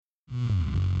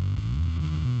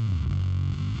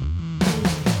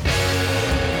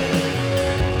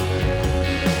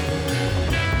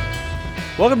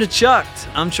Welcome to Chucked.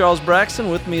 I'm Charles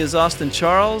Braxton. With me is Austin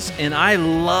Charles, and I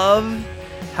love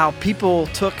how people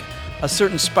took a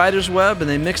certain spider's web and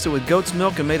they mixed it with goat's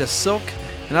milk and made a silk.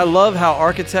 And I love how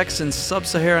architects in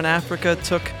sub-Saharan Africa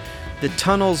took the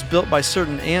tunnels built by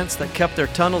certain ants that kept their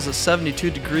tunnels at 72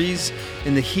 degrees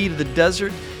in the heat of the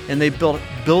desert, and they built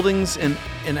buildings in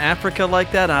Africa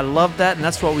like that. And I love that, and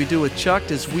that's what we do with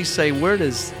Chucked, is we say, where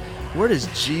does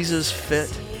Jesus fit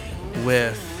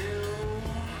with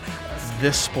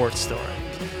this sports story?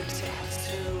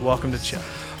 Welcome to Chuck.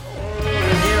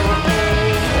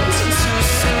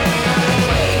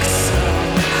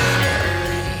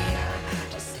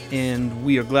 And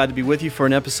we are glad to be with you for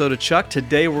an episode of Chuck.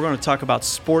 Today we're going to talk about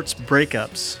sports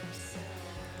breakups.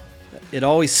 It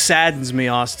always saddens me,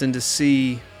 Austin, to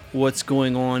see what's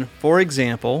going on. For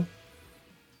example,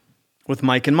 with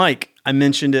Mike and Mike. I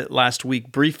mentioned it last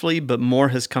week briefly, but more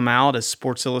has come out as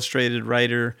Sports Illustrated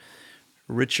writer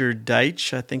Richard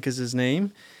Deitsch, I think is his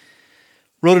name,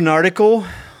 wrote an article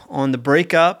on the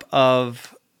breakup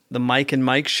of the Mike and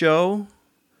Mike show,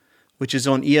 which is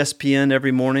on ESPN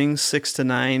every morning, 6 to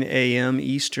 9 a.m.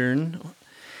 Eastern.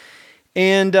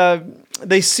 And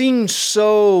they seem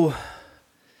so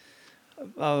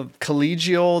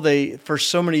collegial. For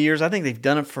so many years, I think they've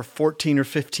done it for 14 or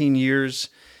 15 years.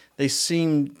 They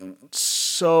seem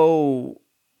so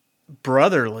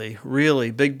brotherly,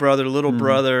 really. Big brother, little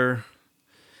brother.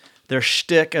 Their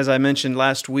shtick, as I mentioned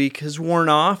last week, has worn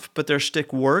off, but their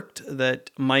shtick worked.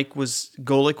 That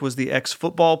Golic was the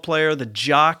ex-football player, the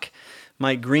jock.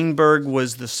 Mike Greenberg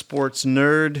was the sports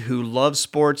nerd who loved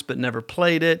sports but never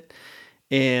played it,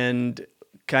 and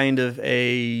kind of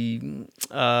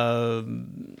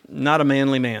not a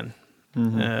manly man.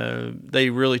 Mm-hmm. They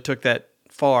really took that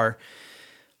far.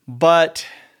 But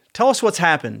tell us what's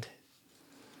happened.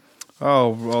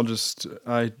 Oh, I'll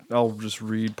just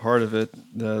read part of it,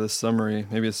 the summary.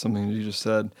 Maybe it's something you just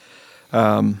said.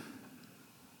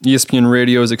 ESPN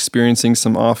Radio is experiencing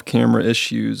some off-camera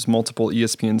issues. Multiple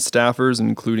ESPN staffers,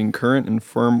 including current and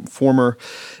former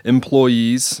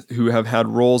employees who have had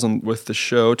roles with the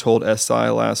show, told SI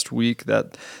last week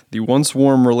that the once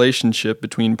warm relationship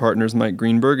between partners Mike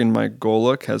Greenberg and Mike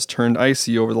Golic has turned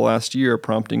icy over the last year,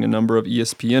 prompting a number of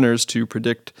ESPNers to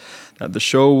predict that the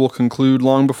show will conclude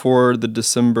long before the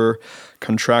December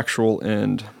contractual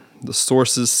end. The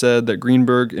sources said that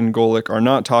Greenberg and Golic are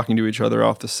not talking to each other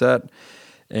off the set,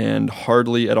 and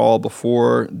hardly at all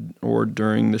before or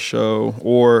during the show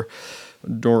or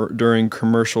during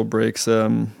commercial breaks.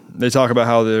 They talk about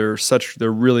how they're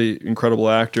really incredible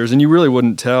actors, and you really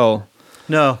wouldn't tell.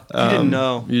 No, you didn't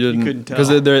know. You couldn't tell.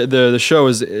 Because the show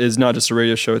is not just a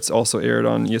radio show; it's also aired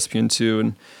on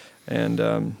ESPN2,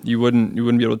 and you wouldn't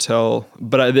be able to tell.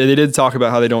 But they did talk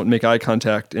about how they don't make eye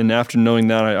contact. And after knowing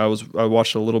that, I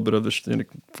watched a little bit of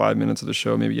 5 minutes of the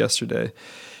show, maybe yesterday,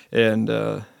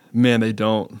 and. Man, they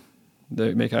don't.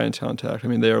 They make eye contact. I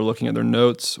mean, they are looking at their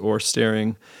notes or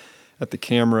staring at the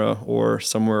camera or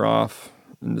somewhere off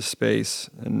into space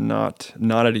and not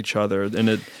at each other. And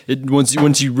it once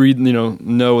you read,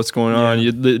 know what's going on,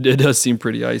 it does seem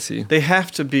pretty icy. They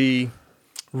have to be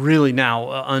really now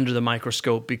under the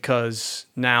microscope, because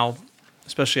now,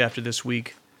 especially after this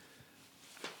week,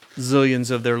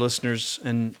 zillions of their listeners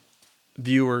and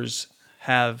viewers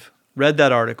have read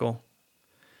that article,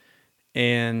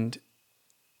 and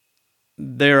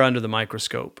they're under the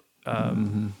microscope,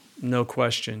 no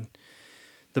question.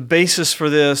 The basis for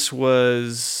this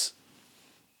was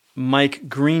Mike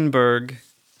Greenberg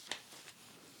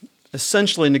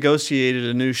essentially negotiated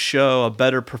a new show, a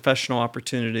better professional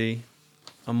opportunity,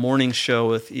 a morning show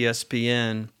with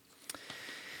ESPN,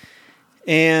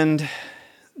 and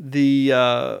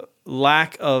the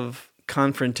lack of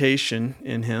confrontation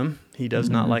in him. He does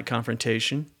not like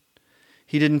confrontation.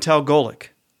 He didn't tell Golic.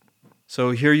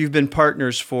 So here you've been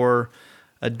partners for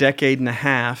a decade and a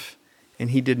half, and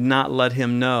he did not let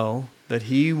him know that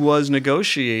he was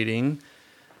negotiating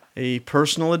a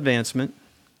personal advancement.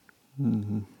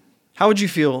 Mm-hmm. How would you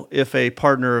feel if a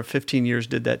partner of 15 years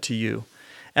did that to you?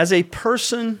 As a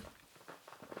person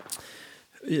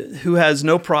who has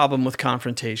no problem with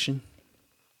confrontation,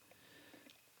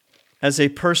 as a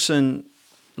person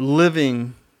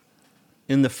living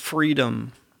in the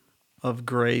freedom of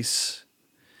grace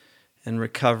and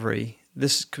recovery,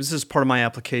 this is part of my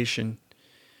application.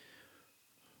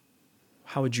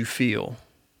 How would you feel,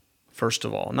 first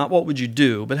of all? Not what would you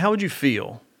do, but how would you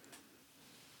feel?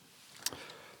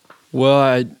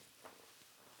 Well,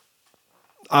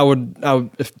 I would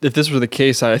if this were the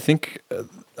case, I think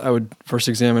I would first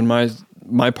examine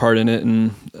my part in it,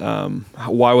 and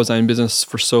why was I in business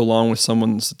for so long with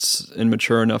someone that's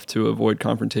immature enough to avoid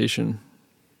confrontation?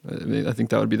 I mean, I think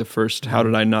that would be the first. How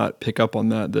did I not pick up on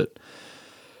that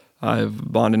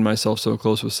I've bonded myself so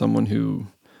close with someone who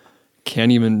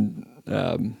can't even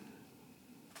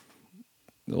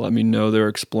let me know they're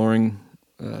exploring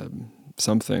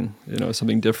something,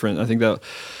 something different. I think that would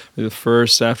be the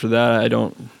first. After that, I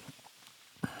don't,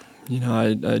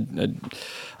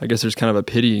 I guess there's kind of a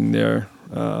pitying there.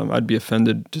 I'd be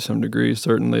offended to some degree,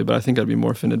 certainly, but I think I'd be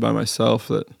more offended by myself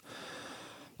that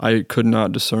I could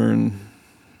not discern.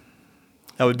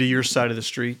 That would be your side of the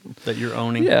street that you're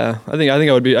owning. Yeah, I think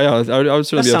I would be. I would certainly that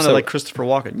be upset. sounded like Christopher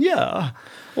Walken. Yeah.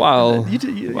 Wow.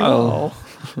 Wow.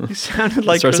 You sounded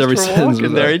like starts Christopher every sentence Walken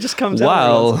with there. that. He just comes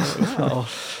Wow. out. Wow.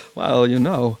 Well,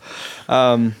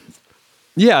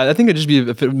 yeah, I think I'd just be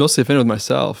mostly offended with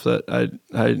myself that I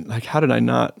like, how did I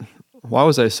not, why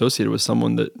was I associated with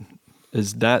someone that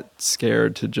is that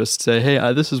scared to just say,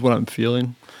 hey, this is what I'm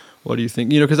feeling. What do you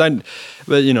think?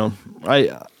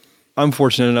 I'm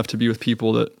fortunate enough to be with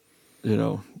people that,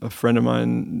 a friend of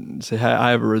mine say, hey,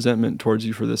 I have a resentment towards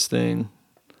you for this thing.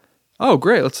 Oh,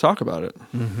 great. Let's talk about it.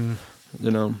 Mm-hmm.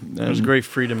 There's great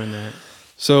freedom in that.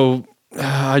 So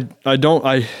I've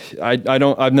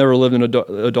never lived an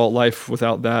adult life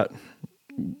without that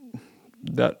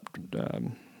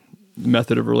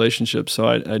method of relationship. So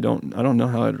I don't know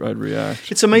how I'd react.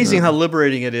 It's amazing how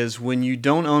liberating it is when you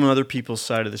don't own other people's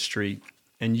side of the street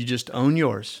and you just own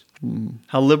yours. Mm.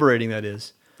 How liberating that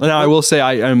is. Now I will say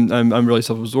I'm really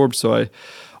self-absorbed, so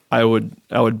I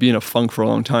would be in a funk for a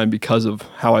long time because of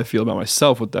how I feel about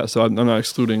myself with that. So I'm not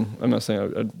excluding. I'm not saying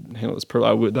I'd handle this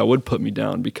that would put me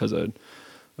down because of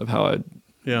how I'd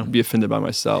be offended by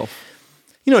myself.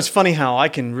 It's funny how I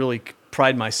can really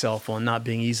pride myself on not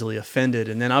being easily offended.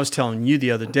 And then I was telling you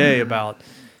the other day about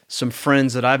some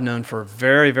friends that I've known for a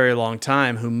very, very long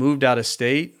time who moved out of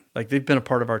state. Like they've been a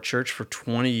part of our church for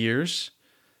 20 years.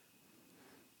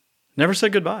 Never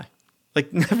said goodbye.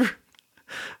 Like never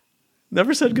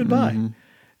said goodbye. Mm-hmm.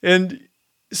 And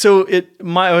so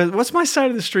what's my side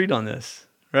of the street on this,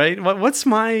 right? What's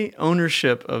my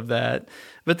ownership of that?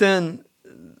 But then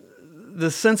the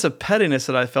sense of pettiness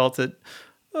that I felt that,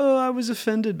 I was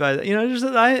offended by that.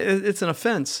 It's an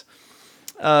offense.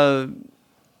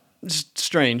 It's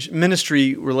strange.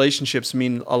 Ministry relationships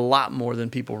mean a lot more than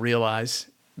people realize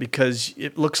because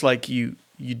it looks like you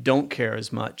don't care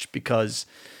as much because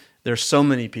there's so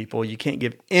many people. You can't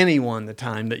give anyone the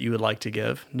time that you would like to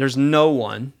give. There's no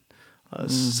one.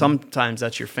 Sometimes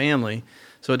that's your family.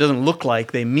 So it doesn't look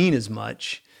like they mean as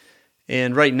much.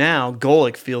 And right now,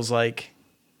 Golick feels like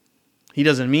he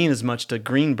doesn't mean as much to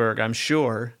Greenberg, I'm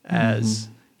sure, as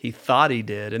he thought he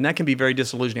did. And that can be very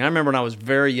disillusioning. I remember when I was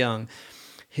very young,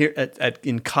 here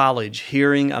in college,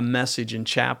 hearing a message in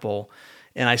chapel,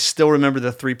 and I still remember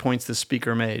the 3 points the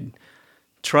speaker made.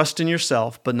 Trust in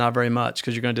yourself, but not very much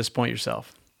because you're going to disappoint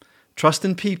yourself. Trust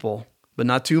in people, but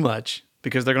not too much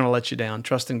because they're going to let you down.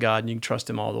 Trust in God, and you can trust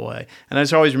Him all the way. And I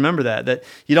just always remember that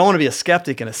you don't want to be a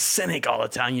skeptic and a cynic all the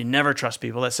time. You never trust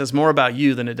people. That says more about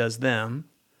you than it does them.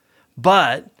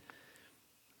 But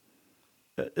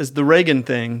as the Reagan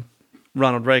thing,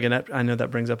 Ronald Reagan, I know that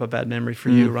brings up a bad memory for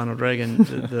you, Ronald Reagan,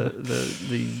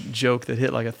 the joke that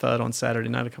hit like a thud on Saturday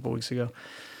night a couple weeks ago.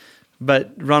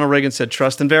 But Ronald Reagan said,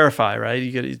 trust and verify, right?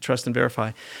 You got to trust and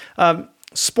verify.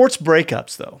 Sports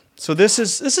breakups, though. So this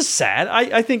is sad.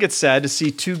 I think it's sad to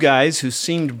see two guys who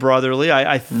seemed brotherly.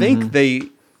 I think they...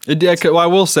 I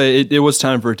will say it was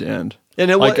time for it to end. And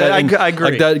I agree.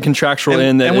 Like that contractual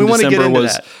end that in December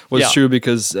was true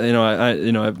because I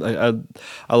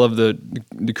love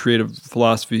the creative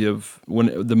philosophy of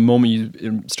when the moment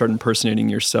you start impersonating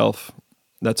yourself,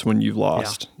 that's when you've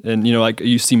lost. Yeah. And like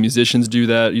you see musicians do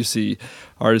that, you see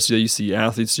artists do that, you see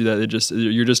athletes do that.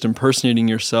 You're just impersonating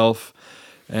yourself,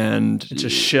 and it's a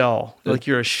shell. Like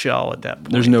you're a shell at that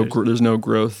point. There's no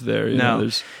growth there.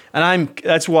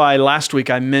 That's why last week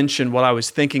I mentioned what I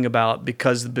was thinking about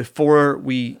because before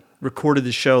we recorded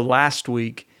the show last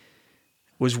week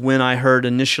was when I heard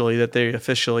initially that they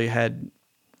officially had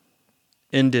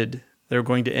ended. They were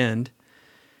going to end.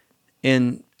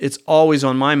 And it's always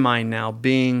on my mind now,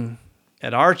 being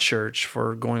at our church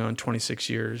for going on 26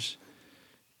 years,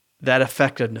 that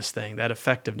effectiveness thing.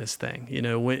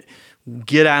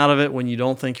 Get out of it when you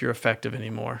don't think you're effective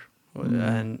anymore.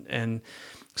 Mm-hmm. And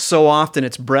so often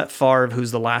it's Brett Favre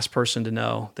who's the last person to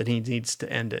know that he needs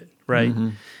to end it, right? Mm-hmm.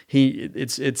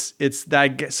 It's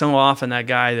that so often that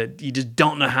guy that you just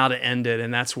don't know how to end it,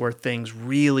 and that's where things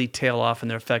really tail off in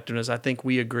their effectiveness. I think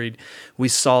we agreed. We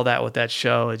saw that with that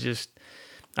show.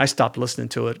 I stopped listening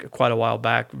to it quite a while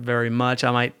back very much.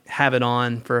 I might have it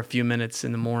on for a few minutes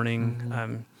in the morning.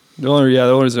 Mm-hmm. The only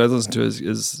reason I listen to it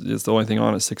is the only thing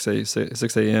on at 6 a.m.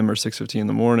 or 6:15 in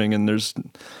the morning, and there's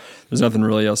nothing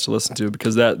really else to listen to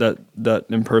because that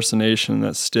impersonation,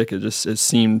 that stick, it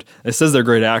says they're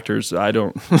great actors. I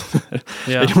don't,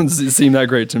 they don't seem that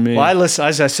great to me. Well, I listen,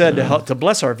 as I said, to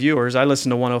bless our viewers, I listen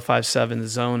to 105.7 The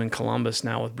Zone in Columbus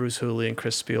now with Bruce Hooley and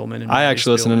Chris Spielman. And I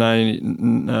actually listen to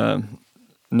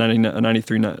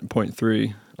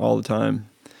 93.3 all the time.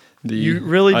 You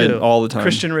really do? All the time.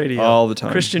 Christian radio. All the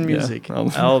time. Christian music. Yeah.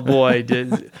 Oh, boy.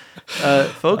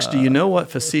 Folks, do you know what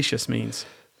facetious means?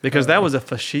 Because that was a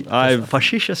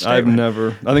facetious statement. I've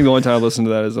never. I think the only time I listened to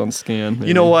that is on Scan. Maybe.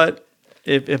 You know what?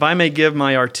 If I may give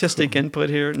my artistic input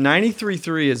here,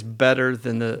 93.3 is better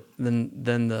than the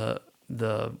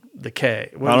K.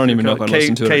 I don't even know if I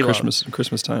listen to it at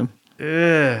Christmas time.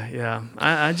 Yeah.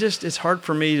 I just, it's hard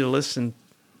for me to listen.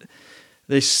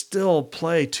 They still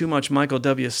play too much Michael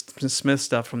W. Smith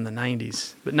stuff from the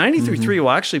 90s. But 93.3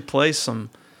 will actually play some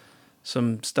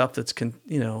stuff that's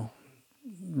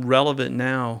relevant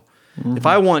now. Mm-hmm. If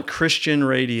I want Christian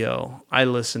radio, I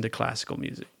listen to classical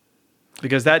music.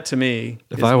 Because that to me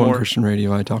If I want Christian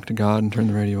radio, I talk to God and turn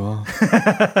the radio off.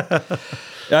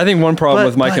 I think one problem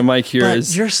with Mike and Mike here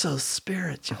is... you're so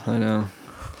spiritual. I know.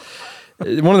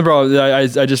 One of the problems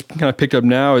that I just kind of picked up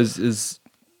now is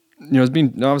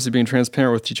being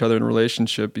transparent with each other in a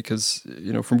relationship because,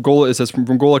 from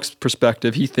Golick's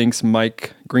perspective, he thinks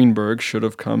Mike Greenberg should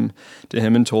have come to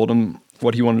him and told him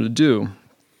what he wanted to do.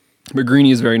 But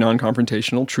Greeny is very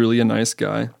non-confrontational, truly a nice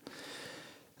guy.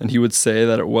 And he would say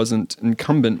that it wasn't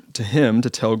incumbent to him to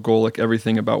tell Golick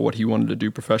everything about what he wanted to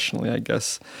do professionally. I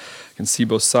guess I can see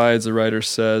both sides, the writer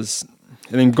says.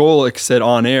 And then Golick said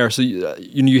on air, so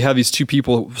you have these two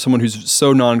people, someone who's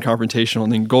so non-confrontational,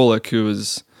 and then Golick, who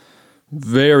is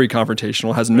very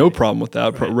confrontational, has no problem with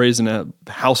that, raising a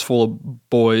house full of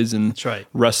boys and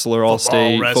wrestler,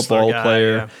 all-state football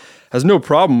player, has no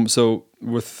problem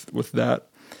with that.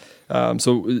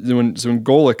 So when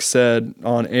Golick said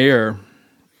on air,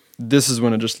 this is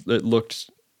when it looked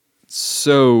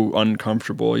so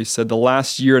uncomfortable. He said, "The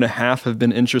last year and a half have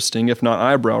been interesting, if not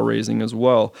eyebrow-raising as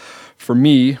well. For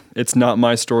me, it's not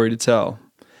my story to tell.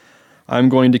 I'm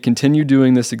going to continue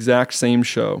doing this exact same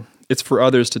show. It's for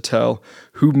others to tell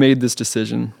who made this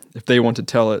decision, if they want to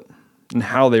tell it, and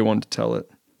how they want to tell it.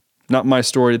 Not my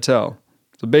story to tell."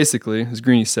 So basically, as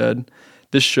Greeny said,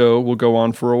 this show will go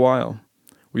on for a while.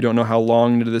 We don't know how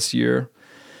long into this year.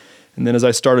 And then as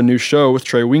I start a new show with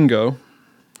Trey Wingo,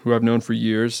 who I've known for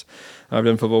years, I've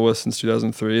done football with since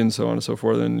 2003 and so on and so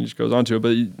forth, and he just goes on to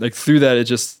it. But through that,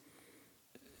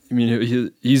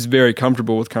 he's very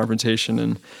comfortable with confrontation,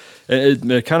 and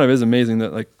it kind of is amazing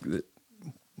that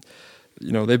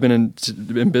they've been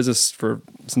in business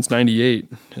since '98,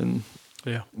 and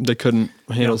they couldn't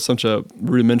handle such a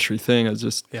rudimentary thing as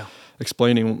just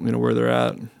explaining where they're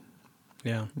at.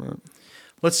 Yeah.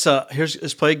 Let's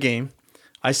play a game.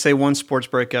 I say one sports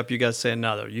breakup, you guys say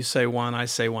another. You say one, I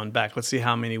say one back. Let's see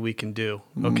how many we can do.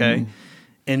 Okay.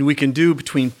 And we can do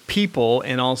between people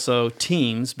and also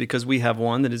teams because we have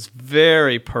one that is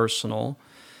very personal.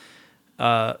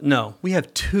 No, we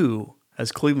have two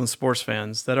as Cleveland sports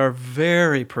fans that are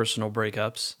very personal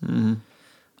breakups. Mm-hmm.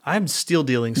 I'm still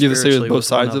dealing spiritually you have to say both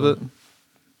sides of it?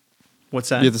 What's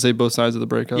that? You have to say both sides of the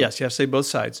breakup? Yes, you have to say both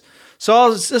sides. So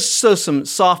I'll just throw some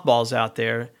softballs out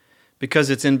there because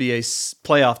it's NBA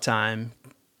playoff time.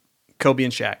 Kobe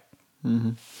and Shaq.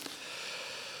 Mm-hmm.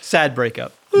 Sad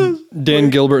breakup. Dan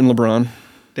Gilbert and LeBron.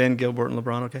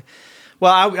 Okay.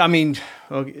 Well, I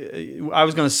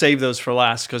was going to save those for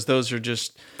last because those are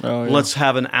just. Let's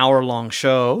have an hour-long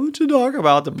show to talk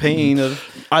about the pain of.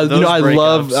 I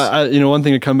love one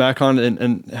thing to come back on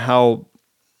and how.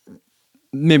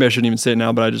 Maybe I shouldn't even say it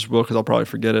now, but I just will because I'll probably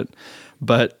forget it.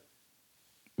 But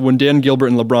when Dan Gilbert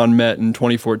and LeBron met in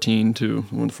 2014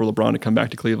 for LeBron to come back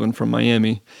to Cleveland from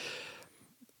Miami,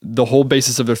 the whole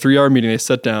basis of their 3-hour meeting, they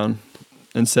sat down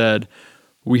and said,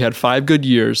 "We had 5 good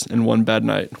years and 1 bad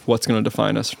night. What's going to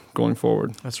define us going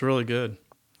forward?" That's really good.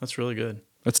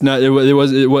 It's not. It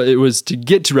was to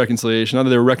get to reconciliation. Not that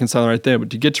they were reconciling right there,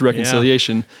 but to get to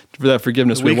reconciliation for that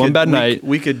forgiveness. We had 1 bad night.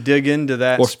 We could dig into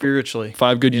that spiritually.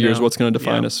 5 good years. What's going to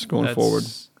define us going forward?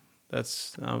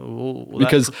 That's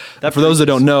because for those that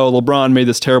don't know, LeBron made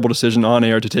this terrible decision on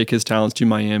air to take his talents to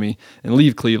Miami and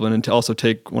leave Cleveland, and to also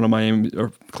take one of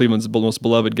Cleveland's most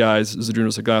beloved guys,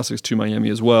 Zydrunas Ilgauskas, to Miami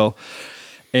as well.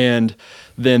 And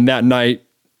then that night,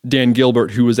 Dan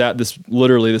Gilbert, who was at this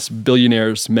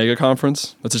billionaires mega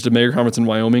conference, that's just a mega conference in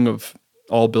Wyoming of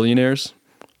all billionaires,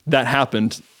 that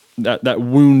happened. That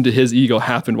wound to his ego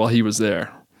happened while he was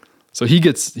there. So he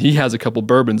has a couple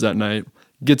bourbons that night,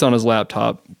 gets on his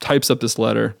laptop, types up this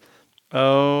letter,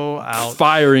 Oh, ouch.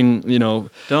 firing,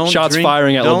 shots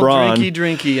firing at LeBron. Don't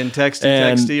drinky and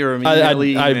texty or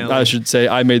immediately emailing. I should say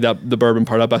I made the bourbon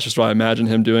part up. That's just what I imagine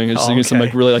him doing. He's doing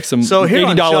some so here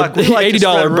on Chuck, we like to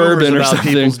spread rumors bourbon or about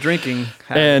something. People's drinking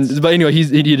habits. But anyway, he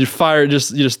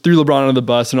just threw LeBron under the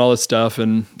bus and all this stuff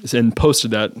and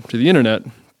posted that to the internet,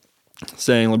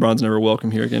 saying LeBron's never welcome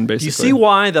here again, basically. You see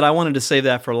why that I wanted to save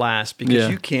that for last? Because Yeah.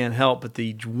 you can't help but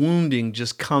the wounding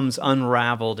just comes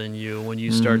unraveled in you when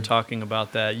you start talking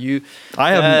about that.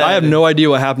 I have no idea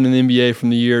what happened in the NBA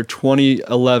from the year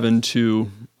 2011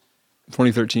 to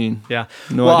 2013. Yeah.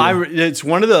 No idea. It's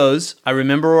one of those. I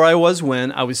remember where I was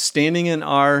when I was standing in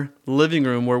our living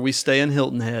room where we stay in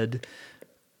Hilton Head,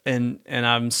 and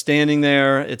I'm standing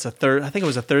there. I think it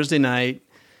was a Thursday night.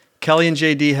 Kelly and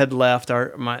JD had left.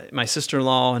 My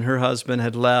sister-in-law and her husband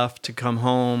had left to come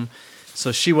home,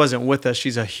 so she wasn't with us.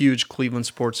 She's a huge Cleveland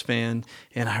sports fan,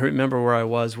 and I remember where I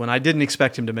was when I didn't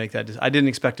expect him to make that. I didn't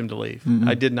expect him to leave. Mm-hmm.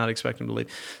 I did not expect him to leave.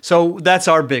 So that's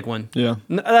our big one. Yeah.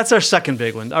 That's our second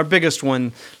big one. Our biggest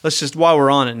one, while we're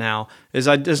on it now,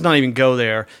 let's not even go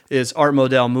there, is Art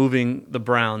Modell moving the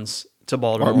Browns to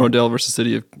Baltimore. Art Modell versus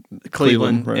City of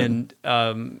Cleveland. Right. And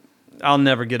I'll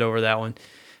never get over that one.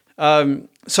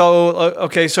 So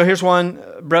here's one.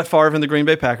 Brett Favre and the Green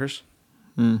Bay Packers.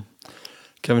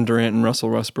 Kevin Durant and Russell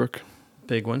Westbrook.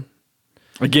 Big one.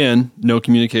 Again, no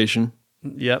communication.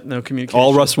 Yep, no communication.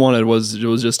 All Russ wanted was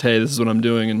just, hey, this is what I'm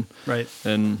doing,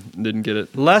 and didn't get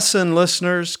it. Lesson,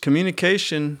 listeners,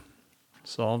 communication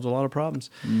solves a lot of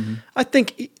problems. Mm-hmm. I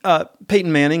think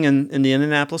Peyton Manning and the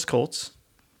Indianapolis Colts.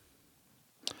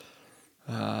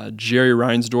 Jerry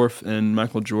Reinsdorf and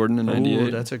Michael Jordan in '98.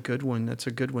 Oh, that's a good one.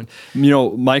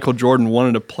 Michael Jordan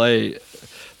wanted to play,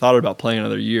 thought about playing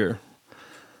another year.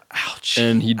 Ouch.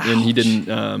 And he didn't,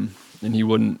 and he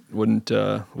wouldn't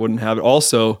have it.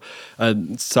 Also,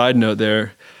 side note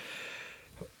there,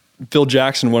 Phil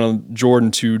Jackson wanted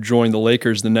Jordan to join the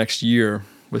Lakers the next year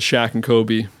with Shaq and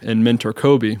Kobe and mentor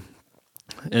Kobe,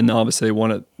 and obviously they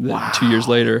won it 2 years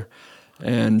later.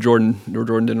 And Jordan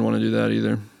didn't want to do that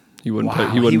either. He wouldn't play.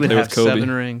 He wouldn't play with Kobe.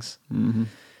 7 rings. Mm-hmm.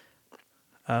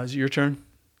 Is it your turn?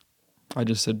 I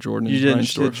just said Jordan. You and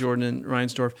did Jordan and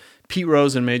Reinsdorf. Pete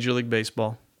Rose in Major League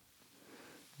Baseball.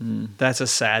 That's a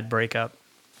sad breakup.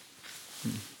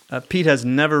 Pete has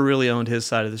never really owned his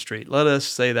side of the street. Let us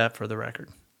say that for the record.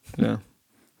 Yeah.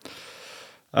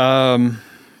 Oh,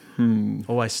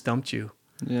 I stumped you.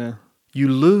 Yeah. You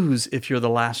lose if you're the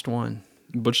last one.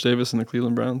 Butch Davis and the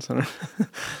Cleveland Browns. That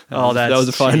was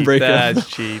a fine breakup. That's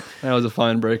cheap. That was a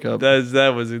fine breakup.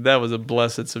 That was a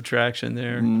blessed subtraction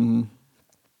there.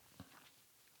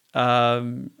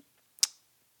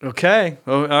 Okay.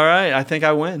 Oh, all right. I think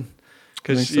I win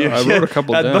because I wrote a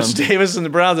couple down. Butch Davis and the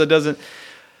Browns. That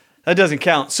doesn't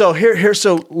count. So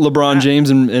so LeBron James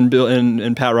and Bill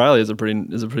and Pat Riley is a pretty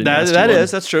nasty one.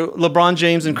 That's true. LeBron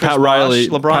James and Chris Pat Riley.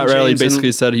 Bosh. LeBron Pat Riley James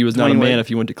basically said he was not a Dwayne man Wade. if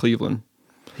he went to Cleveland.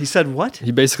 He said what?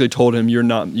 He basically told him you're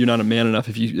not a man enough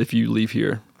if you leave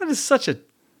here. That is such a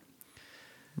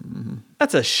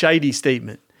that's a shitey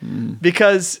statement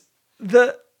because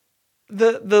the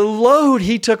load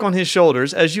he took on his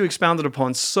shoulders, as you expounded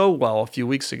upon so well a few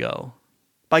weeks ago,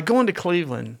 by going to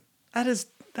Cleveland, that is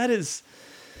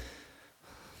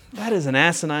an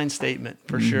asinine statement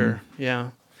for sure.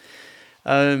 Yeah.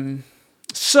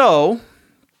 So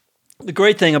the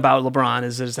great thing about LeBron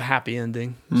is there's a happy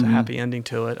ending. There's a happy ending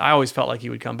to it. I always felt like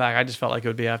he would come back. I just felt like it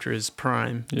would be after his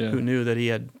prime. Yeah. Who knew that he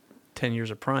had 10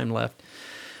 years of prime left?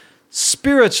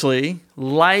 Spiritually,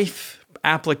 life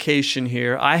application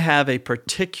here, I have a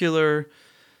particular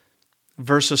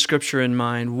verse of scripture in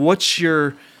mind. What's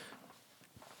your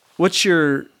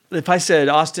if I said,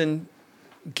 Austin,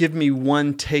 give me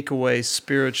one takeaway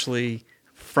spiritually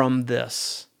from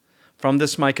this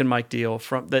Mike and Mike deal,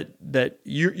 from that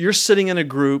you're sitting in a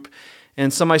group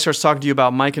and somebody starts talking to you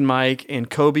about Mike and Mike and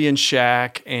Kobe and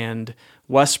Shaq and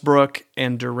Westbrook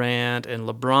and Durant and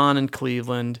LeBron and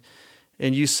Cleveland,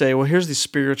 and you say, well, here's the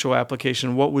spiritual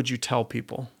application. What would you tell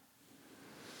people?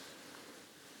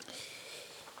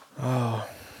 Oh,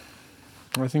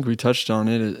 I think we touched on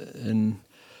it, and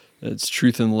it's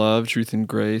truth and love, truth and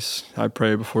grace. I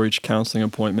pray before each counseling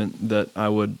appointment that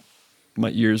my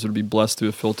ears would be blessed through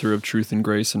a filter of truth and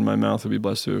grace, and my mouth would be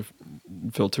blessed through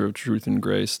a filter of truth and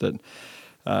grace. That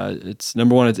it's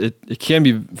number one. It can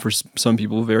be for some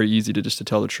people very easy to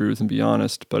tell the truth and be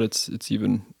honest, but it's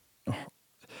even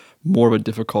more of a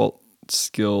difficult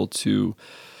skill to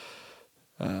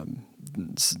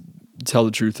tell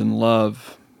the truth in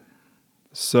love.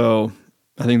 So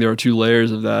I think there are two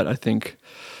layers of that. I think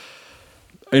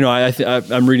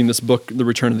I'm reading this book, The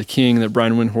Return of the King, that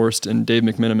Brian Windhorst and Dave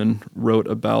McMenamin wrote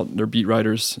about. Their beat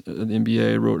writers at the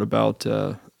NBA wrote about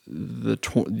the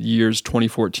years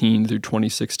 2014 through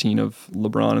 2016 of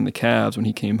LeBron and the Cavs when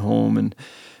he came home and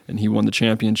he won the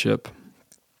championship.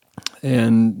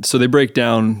 And so they break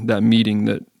down that meeting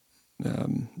that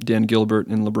Dan Gilbert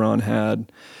and LeBron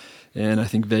had, and I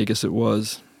think Vegas it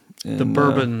was. And, the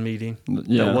bourbon meeting.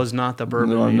 Yeah. That was not the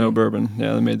bourbon meeting. No bourbon.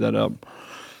 Yeah, they made that up.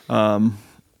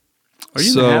 Are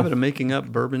you in the habit of making up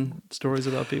bourbon stories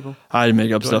about people? I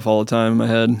make up stuff all the time in my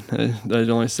head. I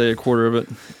only say a quarter of it.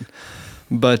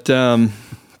 But that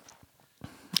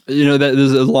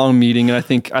is a long meeting, and I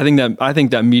think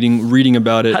that meeting, reading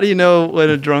about it. How do you know when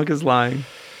a drunk is lying?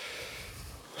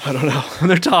 I don't know. When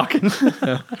they're talking.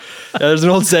 Yeah, there's an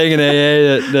old saying in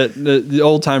AA that the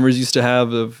old timers used to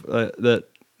have of that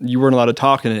you weren't allowed to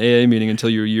talk in an AA meeting until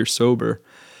you were a year sober,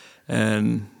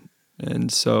 and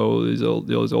so these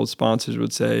old sponsors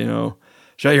would say,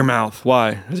 shut your mouth.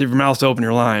 Why? Because if your mouth's open,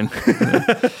 you're lying.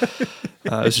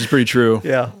 It's just pretty true.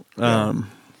 Yeah.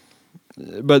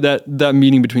 But that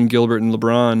meeting between Gilbert and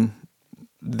LeBron,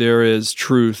 there is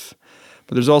truth,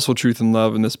 but there's also truth and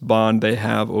love in this bond they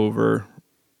have over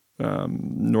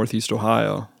Northeast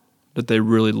Ohio, that they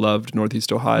really loved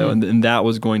Northeast Ohio, and that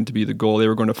was going to be the goal. They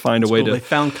were going to find a way to... They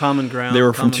found common ground. They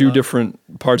were from two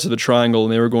different parts of the triangle,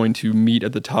 and they were going to meet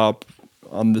at the top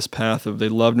on this path of they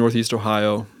love Northeast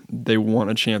Ohio, they want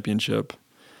a championship.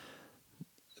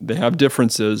 They have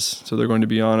differences, so they're going to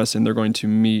be honest, and they're going to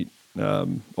meet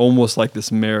almost like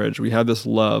this marriage. We have this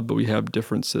love, but we have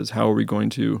differences. How are we going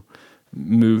to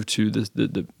move to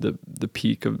the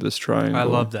peak of this triangle? I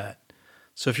love that.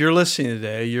 So if you're listening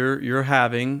today, you're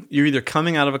either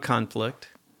coming out of a conflict,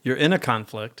 you're in a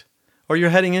conflict, or you're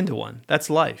heading into one. That's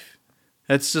life.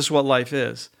 That's just what life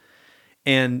is.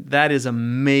 And that is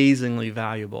amazingly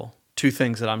valuable. Two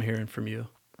things that I'm hearing from you.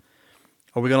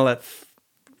 Are we going to let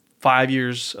 5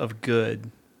 years of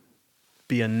good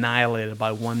be annihilated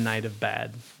by one night of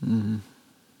bad? Mm-hmm.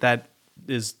 That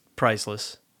is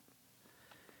priceless.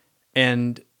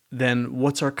 And then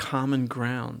what's our common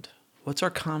ground? What's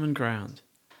our common ground?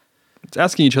 It's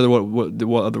asking each other what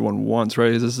the other one wants,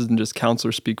 right? This isn't just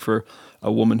counselor speak for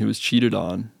a woman who was cheated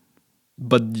on.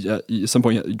 But at some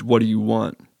point, what do you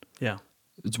want? Yeah.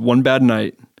 It's one bad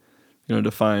night, to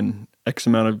define X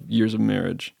amount of years of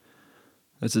marriage.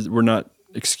 We're not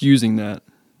excusing that,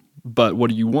 but what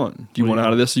do you want? Do you want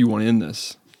out of this, or you want in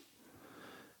this?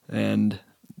 And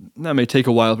that may take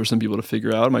a while for some people to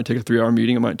figure out. It might take a 3-hour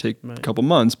meeting. It might take a couple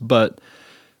months, but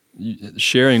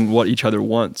sharing what each other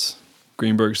wants.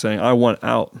 Greenberg saying, I want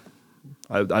out.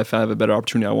 I have a better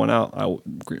opportunity. I want out.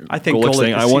 I think Golick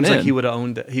saying, I want in. Like he would have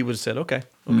owned it. He would have said, okay.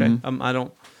 Mm-hmm. I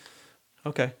don't.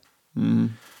 Okay. Mm-hmm.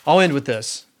 I'll end with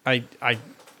this. I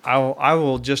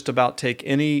will just about take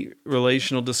any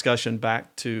relational discussion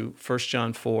back to 1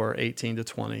 John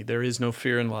 4:18-20. There is no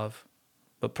fear in love,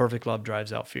 but perfect love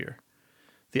drives out fear.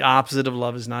 The opposite of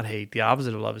love is not hate. The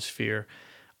opposite of love is fear.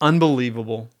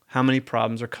 Unbelievable how many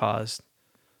problems are caused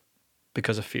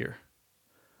because of fear.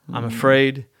 Mm-hmm. I'm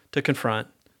afraid to confront,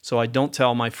 so I don't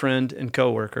tell my friend and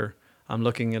coworker I'm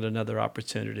looking at another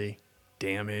opportunity.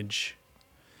 Damage.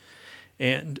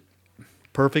 And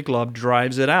perfect love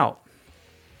drives it out.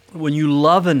 When you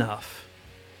love enough,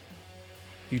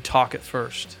 you talk it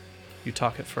first. You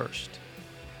talk it first.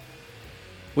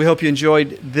 We hope you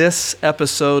enjoyed this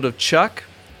episode of Chuck.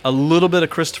 A little bit of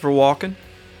Christopher Walken.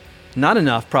 Not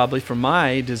enough, probably, for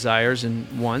my desires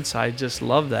and wants. I just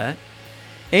love that.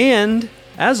 And,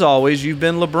 as always, you've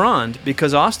been LeBron'd,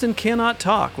 because Austin cannot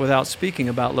talk without speaking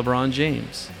about LeBron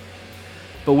James.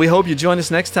 But we hope you join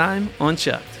us next time on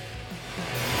Chucked.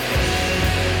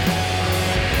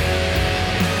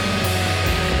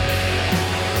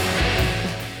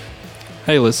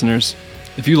 Hey, listeners,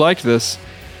 if you liked this,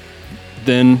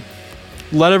 then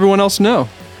let everyone else know.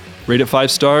 Rate it 5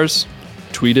 stars,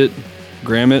 tweet it,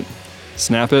 gram it,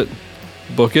 snap it,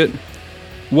 book it,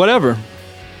 whatever.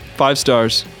 5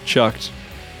 stars, Chucked.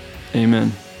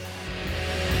 Amen.